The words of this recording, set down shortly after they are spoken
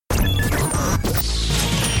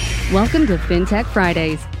Welcome to FinTech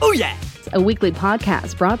Fridays. Oh yeah! A weekly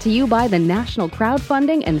podcast brought to you by the National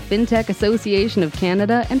Crowdfunding and FinTech Association of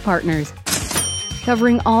Canada and partners.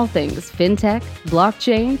 Covering all things FinTech,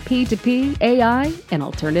 blockchain, P2P, AI, and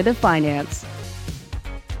alternative finance.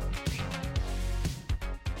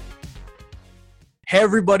 Hey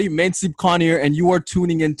everybody, Mansib Khan here, and you are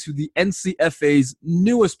tuning into the NCFA's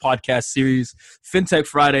newest podcast series, FinTech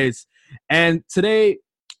Fridays. And today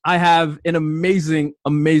I have an amazing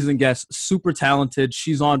guest, super talented.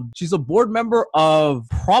 She's a board member of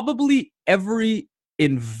probably every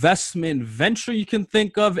investment venture you can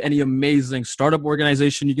think of, any amazing startup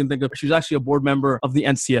organization you can think of. She's actually a board member of the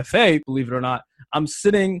NCFA, believe it or not. I'm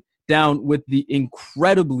sitting down with the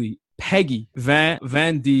incredibly Peggy Van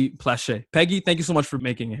de Plache. Peggy, thank you so much for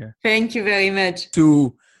making it here. Thank you very much.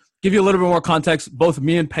 To give you a little bit more context, both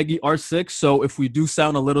me and Peggy are sick, so if we do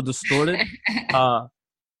sound a little distorted,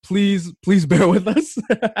 please bear with us.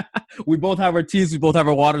 We both have our teas, we both have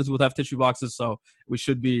our waters, we both have tissue boxes, so we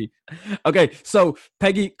should be okay. So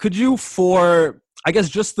Peggy, could you, for I guess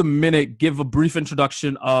just a minute, give a brief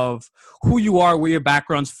introduction of who you are, where your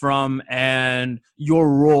background's from, and your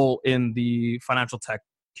role in the financial tech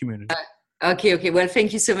community? Okay. Well,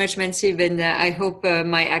 thank you so much, Mansib, and I hope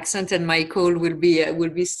my accent and my call will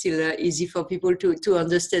be still easy for people to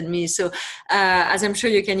understand me. So, as I'm sure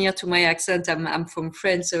you can hear to my accent, I'm from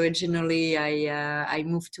France originally. I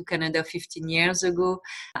moved to Canada 15 years ago.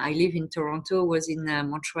 I live in Toronto. Was in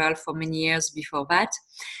Montreal for many years before that.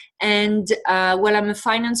 And well, I'm a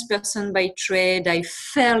finance person by trade. I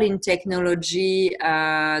fell in technology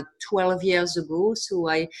 12 years ago. So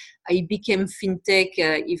I became fintech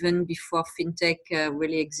even before fintech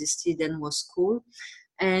really existed and was cool.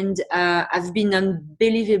 And I've been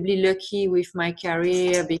unbelievably lucky with my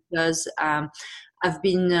career because I've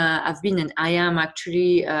been and I am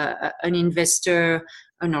actually an investor,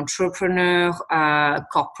 an entrepreneur,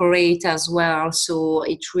 corporate as well. So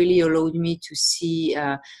it really allowed me to see,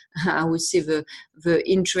 I would say, the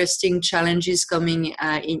interesting challenges coming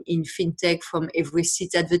in fintech from every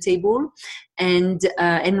seat at the table. And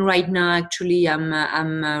right now, actually,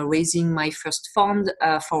 I'm raising my first fund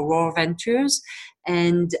for Roar Ventures,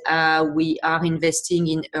 and we are investing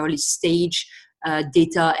in early stage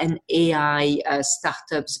data and AI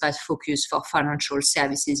startups that focus for financial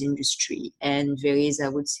services industry. And there is, I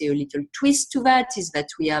would say, a little twist to that is that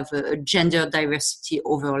we have a gender diversity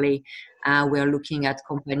overlay. We're looking at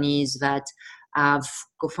companies that have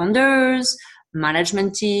co-founders,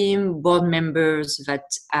 management team, board members that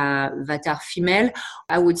are female.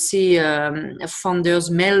 I would say founders,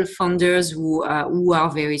 male founders who are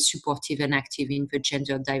very supportive and active in the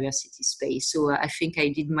gender diversity space. So I think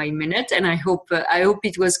I did my minute, and I hope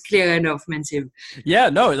it was clear enough, Mansib. Yeah,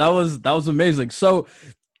 no, that was amazing. So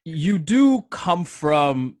you do come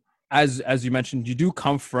from, as you mentioned, you do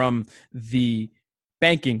come from the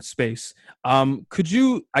banking space. Could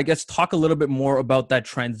you, I guess, talk a little bit more about that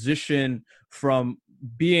transition from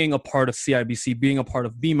being a part of CIBC, being a part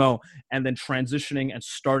of BMO, and then transitioning and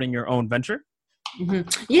starting your own venture?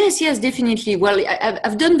 Mm-hmm. Yes, definitely. Well,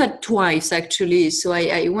 I've done that twice, actually. So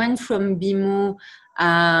I went from BMO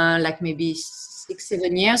like maybe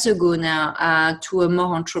 6-7 years ago now to a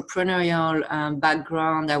more entrepreneurial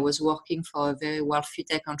background. I was working for a very wealthy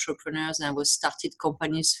tech entrepreneurs, and I was started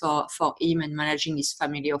companies for him and managing his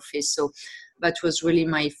family office. So that was really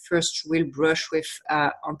my first real brush with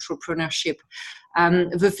entrepreneurship.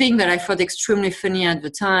 The thing that I thought extremely funny at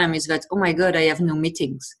the time is that, oh my God, I have no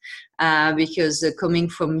meetings. Because coming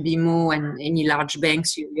from BMO and any large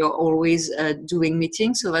banks, you're always doing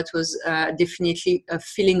meetings. So that was definitely a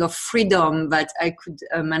feeling of freedom that I could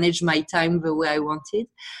manage my time the way I wanted.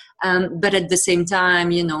 But at the same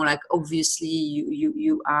time, like obviously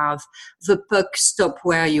you have the puck stop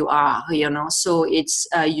where you are, so it's,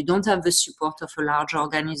 you don't have the support of a large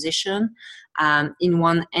organization. In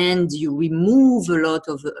one end, you remove a lot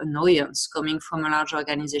of annoyance coming from a large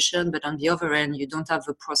organization, but on the other end, you don't have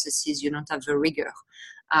the processes, you don't have the rigor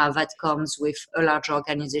that comes with a large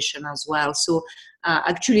organization as well. So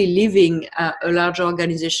actually leaving a large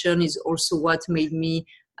organization is also what made me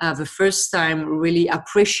the first time really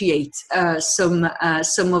appreciate some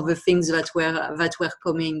of the things that were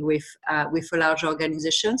coming with a large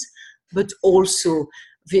organizations, but also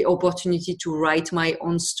the opportunity to write my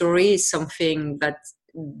own story is something that,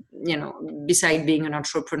 beside being an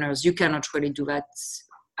entrepreneur, you cannot really do that,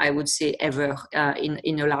 I would say, ever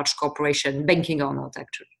in a large corporation, banking or not,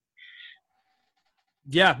 actually.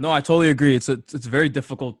 Yeah, no, I totally agree. It's very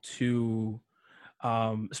difficult to,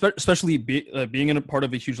 especially being in a part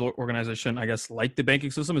of a huge organization, I guess, like the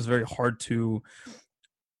banking system, is very hard to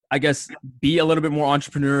I guess, be a little bit more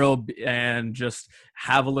entrepreneurial and just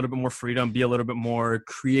have a little bit more freedom, be a little bit more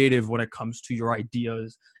creative when it comes to your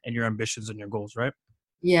ideas and your ambitions and your goals, right?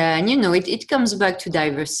 Yeah, and it comes back to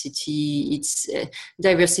diversity. It's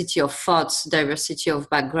diversity of thoughts, diversity of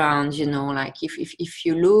background. Like if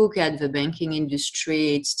you look at the banking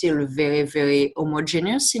industry, it's still very, very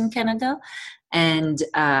homogeneous in Canada. And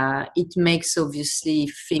it makes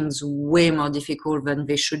obviously things way more difficult than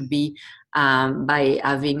they should be by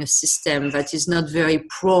having a system that is not very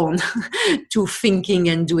prone to thinking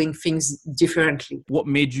and doing things differently. What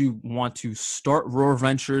made you want to start Roar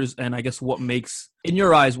Ventures? And I guess in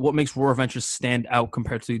your eyes, what makes Roar Ventures stand out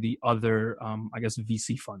compared to the other,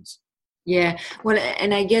 VC funds? Yeah, well,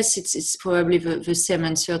 and I guess it's probably the same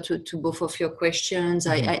answer to both of your questions.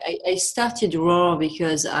 Mm-hmm. I started Roar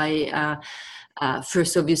because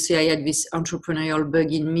first, obviously, I had this entrepreneurial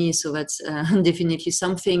bug in me, so that's definitely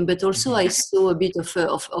something. But also, I saw a bit of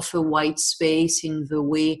a white space in the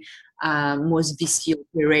way most VC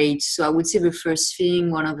operate. So I would say the first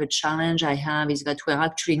thing, one of the challenge I have is that we're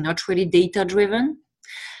actually not really data-driven.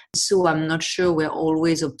 So I'm not sure we're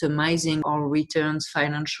always optimizing our returns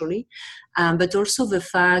financially. But also the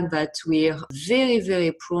fact that we're very,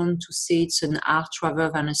 very prone to say it's an art rather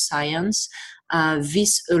than a science.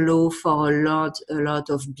 This allows for a lot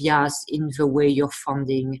of bias in the way you're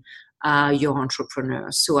funding your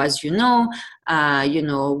entrepreneurs. So as women,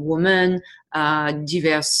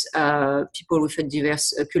 diverse people with a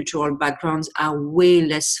diverse cultural backgrounds are way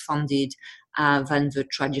less funded than the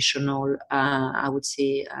traditional, I would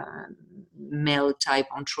say, male type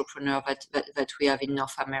entrepreneur that we have in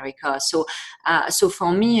North America. So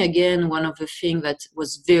for me, again, one of the things that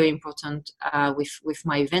was very important with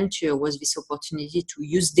my venture was this opportunity to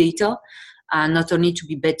use data, not only to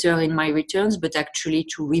be better in my returns, but actually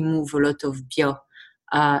to remove a lot of bias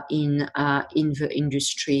in the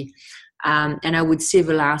industry. And I would say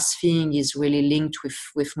the last thing is really linked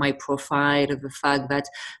with my profile, of the fact that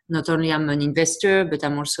not only I'm an investor, but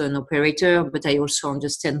I'm also an operator, but I also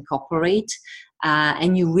understand corporate.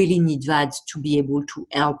 And you really need that to be able to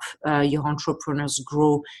help your entrepreneurs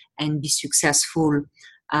grow and be successful.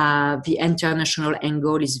 The international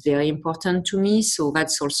angle is very important to me. So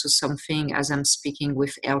that's also something, as I'm speaking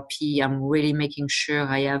with LP, I'm really making sure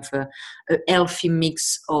I have a healthy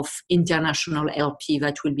mix of international LP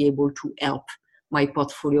that will be able to help my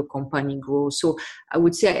portfolio company grow. So I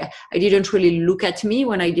would say I didn't really look at me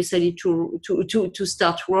when I decided to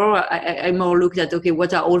start Roar. I more looked at, okay,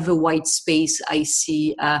 what are all the white space I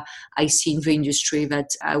see in the industry that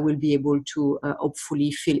I will be able to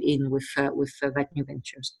hopefully fill in with that new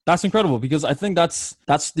ventures. That's incredible, because I think that's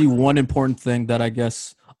the one important thing that I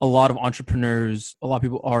guess a lot of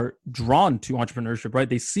people are drawn to entrepreneurship, right?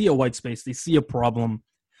 They see a white space, they see a problem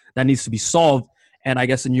that needs to be solved. And I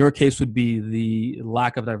guess in your case would be the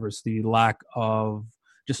lack of diversity, lack of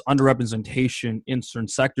just underrepresentation in certain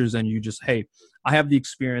sectors. And you just, hey, I have the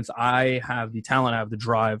experience, I have the talent, I have the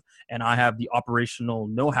drive, and I have the operational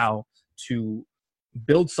know-how to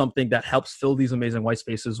build something that helps fill these amazing white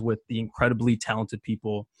spaces with the incredibly talented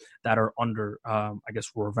people that are under,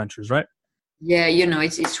 Roar Ventures, right? Yeah,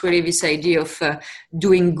 it's really this idea of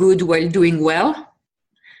doing good while doing well.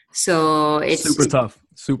 So it's super tough,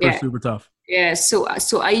 super tough. Yeah, so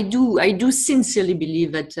I do sincerely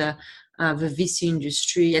believe that the VC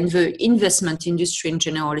industry and the investment industry in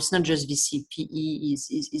general, it's not just VC, PE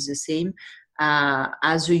is the same,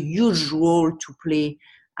 has a huge role to play.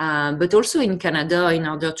 But also in Canada, in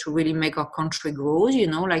order to really make our country grow,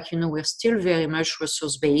 we're still very much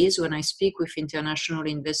resource-based. When I speak with international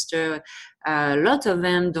investors, a lot of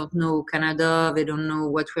them don't know Canada, they don't know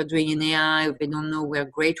what we're doing in AI, they don't know we're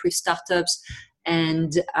great with startups.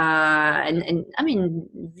 And I mean,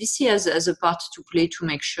 VC has a part to play to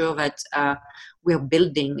make sure that we're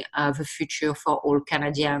building the future for all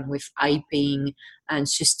Canadians with high-paying and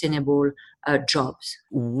sustainable jobs.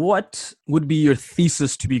 What would be your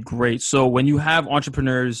thesis to be great? So when you have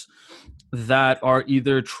entrepreneurs that are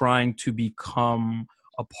either trying to become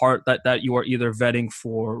a part that you are either vetting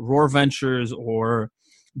for Roar Ventures or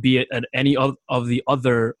be it at any of the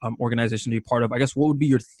other organizations to be part of, I guess what would be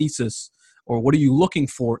your thesis? Or what are you looking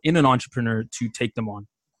for in an entrepreneur to take them on?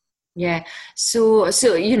 Yeah. So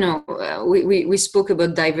we spoke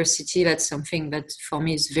about diversity. That's something that for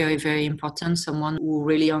me is very, very important. Someone who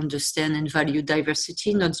really understand and value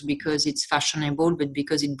diversity, not because it's fashionable, but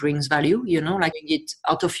because it brings value, like you get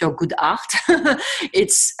out of your good art.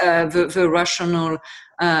 It's the rational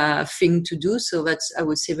thing to do. So that's, I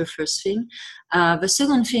would say, the first thing. The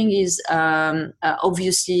second thing is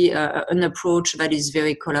obviously an approach that is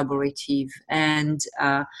very collaborative and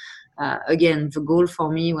again, the goal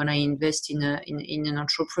for me when I invest in an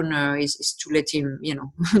entrepreneur is to let him,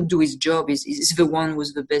 do his job. Is the one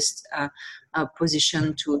who's the best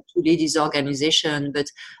position to lead his organization. But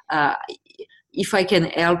if I can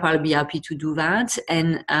help, I'll be happy to do that.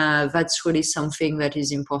 And that's really something that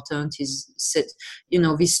is important, is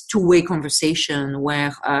this two-way conversation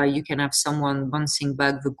where you can have someone bouncing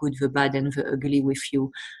back the good, the bad, and the ugly with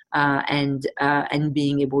you, and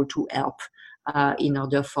being able to help in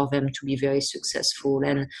order for them to be very successful.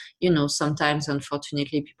 And, sometimes,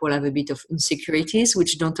 unfortunately, people have a bit of insecurities,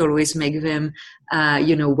 which don't always make them,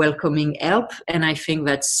 welcoming help. And I think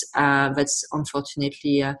that's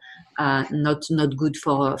unfortunately not good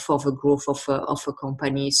for the growth of a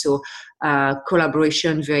company. So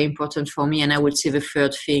collaboration, very important for me. And I would say the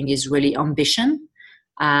third thing is really ambition.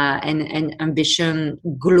 And ambition,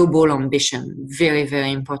 global ambition, very,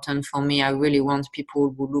 very important for me. I really want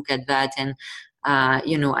people who look at that. And,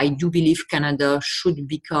 I do believe Canada should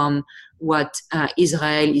become what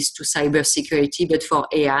Israel is to cybersecurity, but for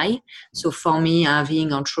AI. So for me,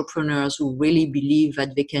 having entrepreneurs who really believe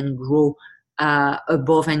that they can grow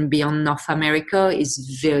above and beyond North America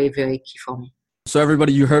is very, very key for me. So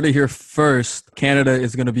everybody, you heard it here first. Canada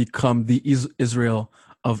is going to become the Israel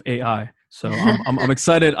of AI. So I'm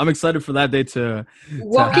excited. I'm excited for that day to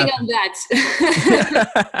working on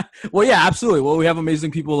that. Well, yeah, absolutely. Well, we have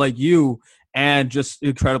amazing people like you and just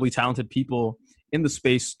incredibly talented people in the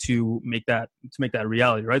space to make that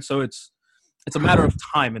reality, right? So it's a matter of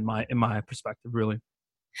time in my perspective, really.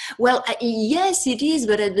 Well, yes, it is,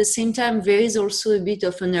 but at the same time, there is also a bit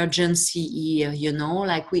of an urgency here.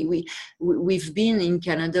 Like we've been in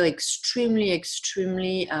Canada extremely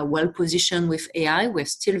well positioned with AI. We're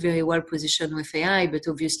still very well positioned with AI, but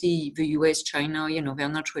obviously the US, China, they're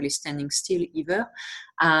not really standing still either.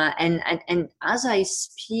 And as I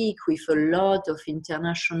speak with a lot of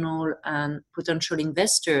international potential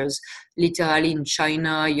investors, literally in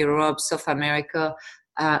China, Europe, South America,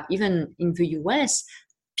 even in the US,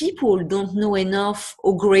 people don't know enough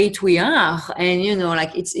how great we are. And,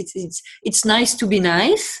 it's nice to be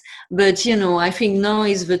nice, but, I think now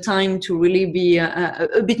is the time to really be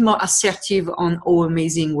a bit more assertive on how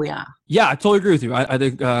amazing we are. Yeah, I totally agree with you. I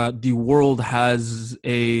think the world has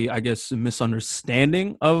a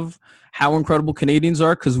misunderstanding of how incredible Canadians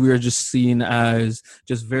are, because we are just seen as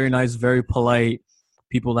just very nice, very polite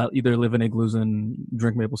people that either live in igloos and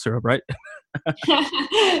drink maple syrup, right?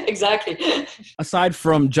 Exactly. Aside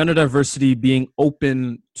from gender diversity, being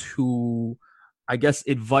open to, I guess,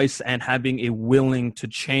 advice and having a willing to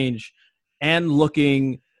change and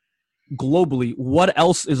looking globally, what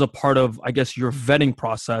else is a part of, I guess, your vetting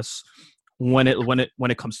process when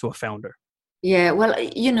it comes to a founder? Yeah, well,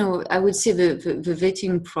 I would say the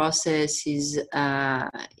vetting process is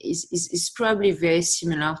probably very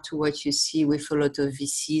similar to what you see with a lot of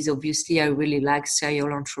VCs. Obviously, I really like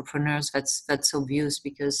serial entrepreneurs. That's obvious,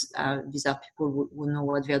 because these are people who know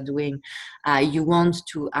what they're doing. You want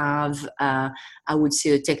to have, I would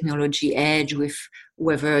say, a technology edge with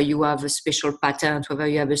whether you have a special patent, whether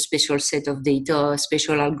you have a special set of data, a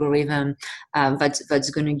special algorithm,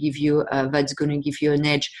 that's going to give you an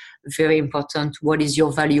edge. Very important. What is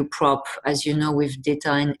your value prop? As you know, with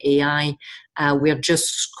data and AI, we're just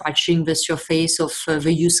scratching the surface of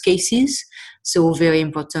the use cases. So very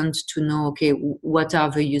important to know, okay, what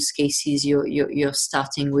are the use cases you're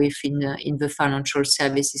starting with in the financial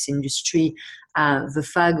services industry. The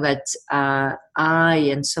fact that I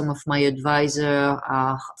and some of my advisors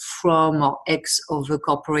are from or ex of the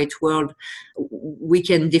corporate world, we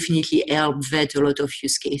can definitely help vet a lot of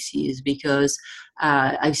use cases, because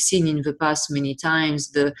I've seen in the past many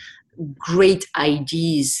times the great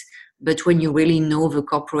ideas, but when you really know the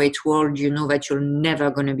corporate world, you know that you're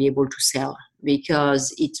never going to be able to sell,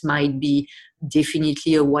 because it might be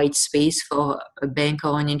definitely a white space for a bank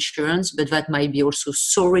or an insurance, but that might be also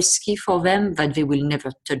so risky for them that they will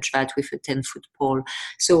never touch that with a 10-foot pole.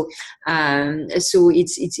 So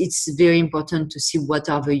it's very important to see what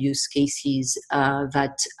are the use cases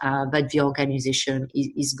that the organization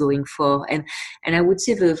is going for. And I would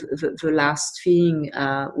say the last thing,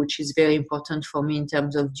 which is very important for me in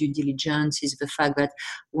terms of due diligence, is the fact that,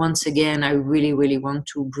 once again, I really, really want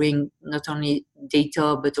to bring not only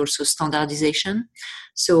data but also standardization.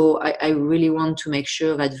 So I really want to make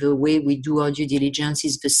sure that the way we do our due diligence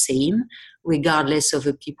is the same, regardless of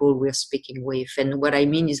the people we're speaking with. And what I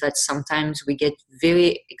mean is that sometimes we get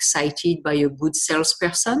very excited by a good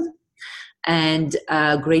salesperson, and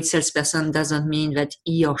a great salesperson doesn't mean that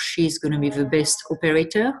he or she is going to be the best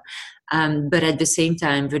operator. But at the same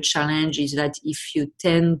time, the challenge is that if you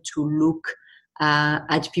tend to look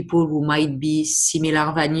at people who might be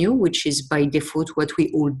similar than you, which is by default what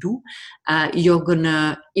we all do, you're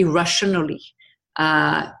gonna irrationally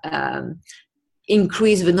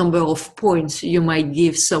increase the number of points you might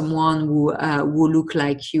give someone who look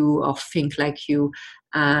like you or think like you.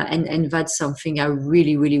 And that's something I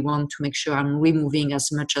really, really want to make sure I'm removing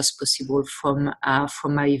as much as possible from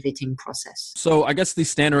my vetting process. So I guess the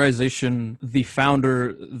standardization, the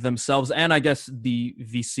founder themselves, and I guess the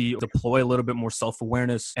VC deploy a little bit more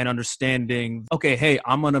self-awareness and understanding, okay, hey,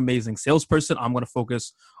 I'm an amazing salesperson. I'm going to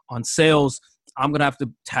focus on sales. I'm going to have to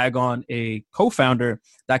tag on a co-founder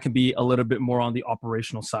that can be a little bit more on the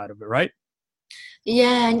operational side of it, right?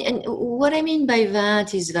 Yeah, and what I mean by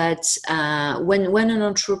that is that when an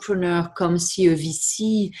entrepreneur comes see a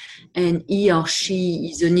VC and he or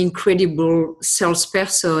she is an incredible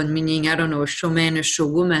salesperson, meaning, I don't know, a showman, a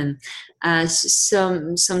showwoman,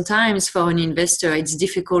 sometimes for an investor, it's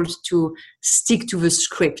difficult to stick to the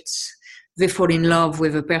script. They fall in love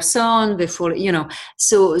with a person, they fall,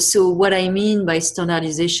 So what I mean by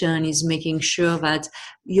standardization is making sure that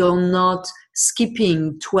you're not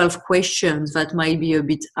skipping 12 questions that might be a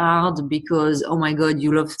bit hard because, oh my God,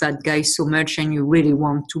 you love that guy so much and you really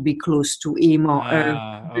want to be close to him or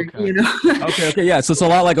her, okay. Okay. Yeah. So it's a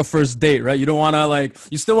lot like a first date, right? You don't want to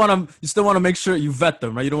you still want to make sure you vet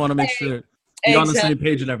them, right? You don't want to make sure you're on the same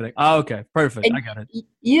page and everything. Oh, okay. Perfect. And I got it.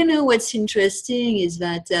 You know, what's interesting is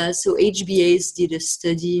that, so HBAs did a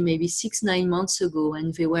study maybe 6-9 months ago,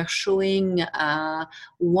 and they were showing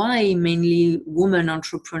why mainly women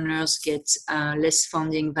entrepreneurs get less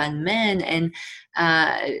funding than men. And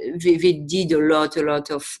they did a lot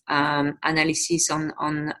of analysis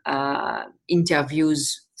on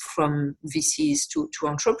interviews from VCs to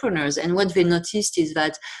entrepreneurs. And what they noticed is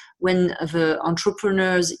that when the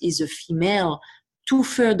entrepreneurs is a female,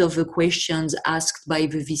 2/3 of the questions asked by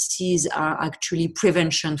the VCs are actually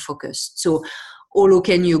prevention focused. So, how low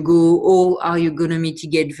can you go? How are you going to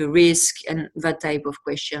mitigate the risk? And that type of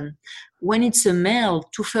question. When it's a male,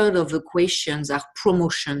 2/3 of the questions are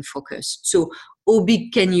promotion focused. So, how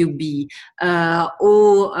big can you be? How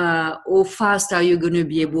fast are you going to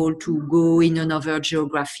be able to go in another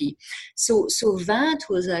geography? So that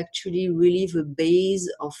was actually really the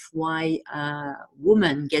base of why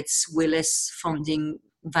women gets way less funding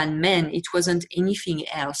than men. It wasn't anything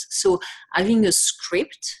else. So having a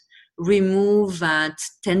script remove that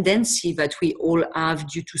tendency that we all have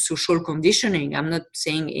due to social conditioning. I'm not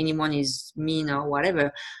saying anyone is mean or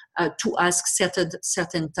whatever, to ask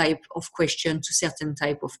certain type of question to certain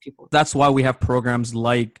type of people. That's why we have programs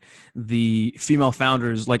like the female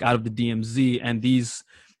founders, like out of the DMZ, and these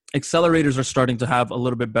accelerators are starting to have a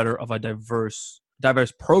little bit better of a diverse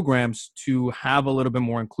programs to have a little bit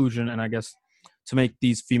more inclusion, and I guess to make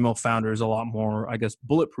these female founders a lot more, I guess,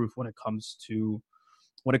 bulletproof when it comes to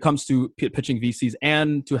pitching VCs,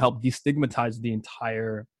 and to help destigmatize the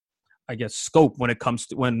entire, I guess, scope when it comes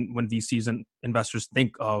to when VCs and investors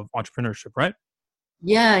think of entrepreneurship, right?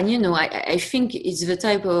 Yeah, and I think it's the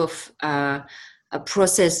type of a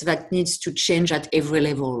process that needs to change at every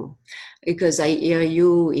level. Because I hear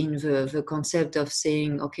you in the concept of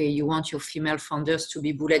saying, okay, you want your female founders to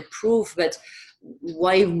be bulletproof, but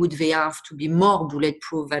why would they have to be more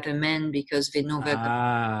bulletproof than a man? Because they know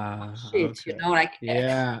that shit, okay.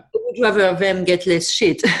 Yeah. I would rather them get less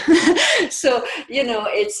shit. So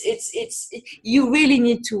it's you really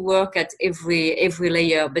need to work at every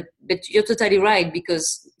layer. But you're totally right,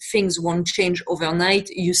 because things won't change overnight.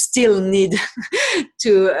 You still need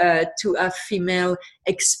to have female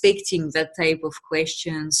expecting that type of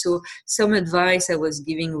question. So some advice I was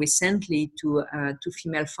giving recently to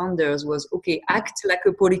female founders was, okay, act like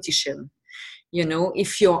a politician.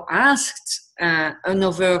 If you're asked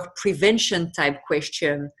another prevention type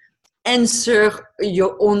question, answer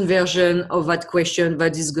your own version of that question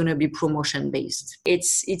that is going to be promotion based.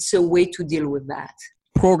 It's a way to deal with that.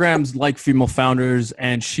 Programs like Female Founders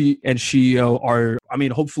and SheEO are,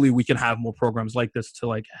 hopefully we can have more programs like this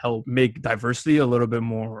to help make diversity a little bit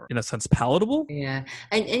more, in a sense, palatable. Yeah.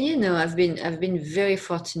 And I've been very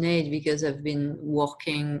fortunate because I've been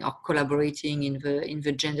working or collaborating in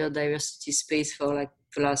the gender diversity space for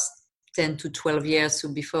the last 10 to 12 years. So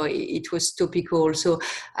before it was topical. So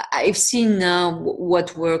I've seen now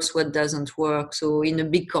what works, what doesn't work. So in a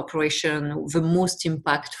big corporation, the most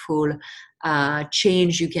impactful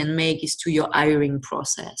change you can make is to your hiring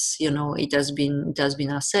process. It has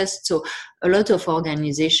been assessed. So a lot of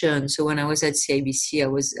organizations. So when I was at CIBC, I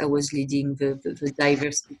was leading the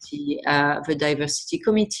diversity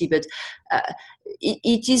committee. But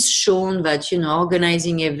it is shown that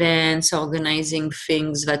organizing events, organizing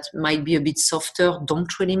things that might be a bit softer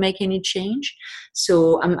don't really make any change.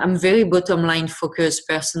 So I'm very bottom line focused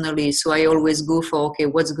personally. So I always go for, okay,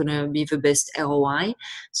 what's going to be the best ROI?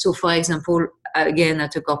 So for example, again,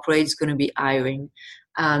 at a corporate, it's going to be hiring.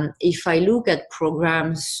 If I look at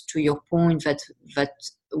programs, to your point, that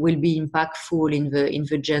will be impactful in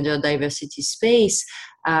the gender diversity space,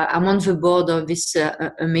 I'm on the board of this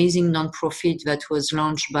amazing nonprofit that was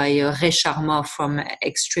launched by Ray Sharma from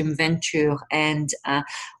Extreme Venture. And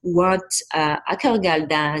what HackerGal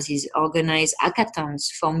does is organize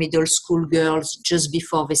hackathons for middle school girls just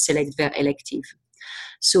before they select their elective.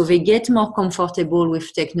 So they get more comfortable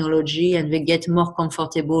with technology and they get more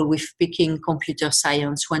comfortable with picking computer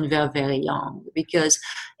science when they're very young. Because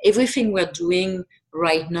everything we're doing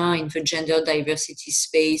right now in the gender diversity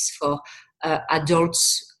space for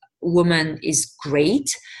adults, women is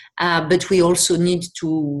great, but we also need to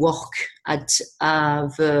work at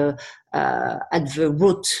the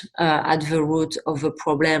root of the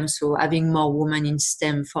problem. So having more women in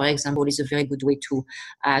STEM, for example, is a very good way to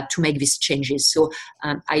make these changes. So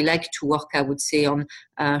I like to work, I would say, on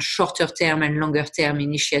shorter term and longer term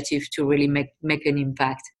initiatives to really make an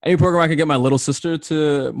impact. Any program I can get my little sister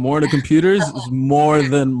to more into computers is more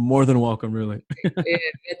than welcome, really.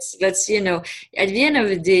 That's at the end of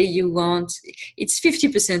the day, it's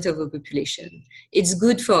 50% of the population. It's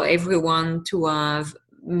good for everyone to have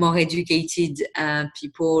more educated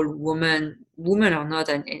people, women or not,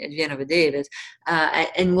 and at the end of the day, but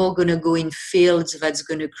and we're going to go in fields that's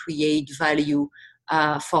going to create value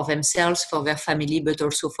for themselves, for their family, but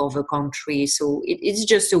also for the country. So it's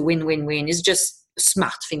just a win-win-win. It's just a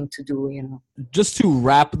smart thing to do, Just to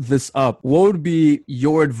wrap this up, what would be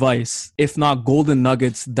your advice, if not golden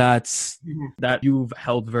nuggets, that you've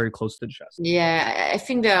held very close to the chest? Yeah, I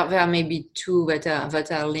think there are maybe two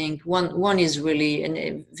that are linked. One is really,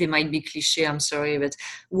 and they might be cliche, I'm sorry, but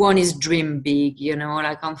one is dream big.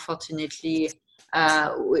 Unfortunately,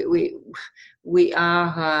 we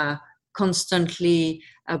are constantly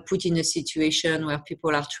put in a situation where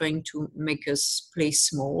people are trying to make us play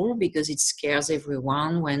small because it scares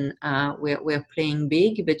everyone when we're playing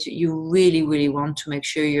big. But you really, really want to make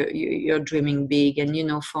sure you're dreaming big.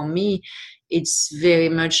 And for me, it's very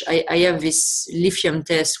much. I have this lithium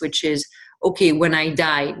test, which is, okay, when I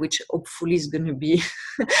die, which hopefully is going to be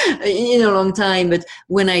in a long time, but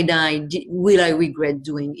when I die, will I regret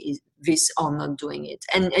doing this or not doing it?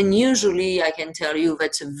 And usually I can tell you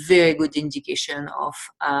that's a very good indication of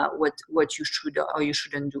what you should or you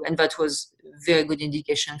shouldn't do. And that was a very good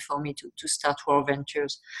indication for me to start World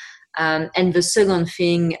Ventures. And the second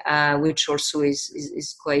thing, which also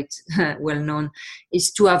is quite well known,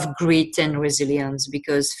 is to have grit and resilience,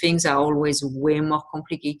 because things are always way more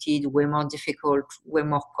complicated, way more difficult, way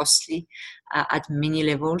more costly at many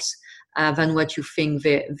levels than what you think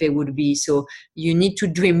they would be. So you need to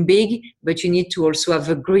dream big, but you need to also have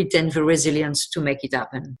the grit and the resilience to make it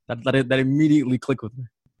happen. That immediately clicked with me.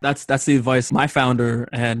 That's the advice my founder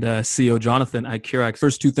and CEO Jonathan at Curax.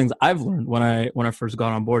 First two things I've learned when I first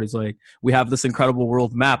got on board is like, we have this incredible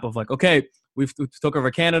world map of like, okay, we took over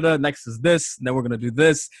Canada, next is this, and then we're going to do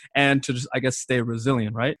this, and to just, I guess, stay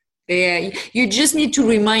resilient, right? Yeah, you just need to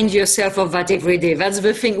remind yourself of that every day. That's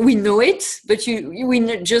the thing. We know it, but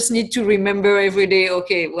we just need to remember every day,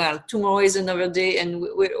 okay, well, tomorrow is another day and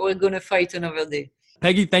we're going to fight another day.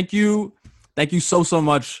 Peggy, thank you. Thank you so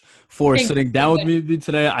much for sitting down with me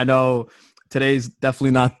today. I know today's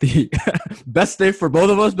definitely not the best day for both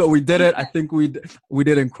of us, but we did it. I think we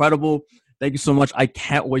did incredible. Thank you so much. I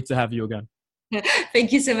can't wait to have you again.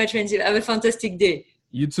 Thank you so much, Menzies. Have a fantastic day.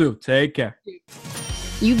 You too. Take care.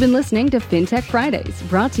 You've been listening to FinTech Fridays,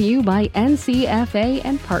 brought to you by NCFA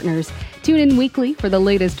and partners. Tune in weekly for the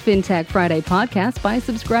latest FinTech Friday podcast by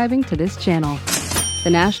subscribing to this channel.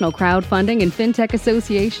 The National Crowdfunding and FinTech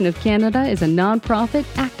Association of Canada is a nonprofit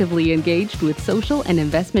actively engaged with social and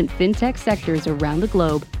investment FinTech sectors around the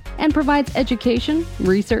globe and provides education,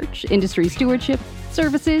 research, industry stewardship,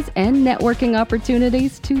 services, and networking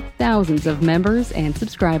opportunities to thousands of members and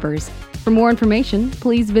subscribers. For more information,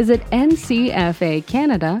 please visit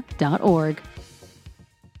ncfacanada.org.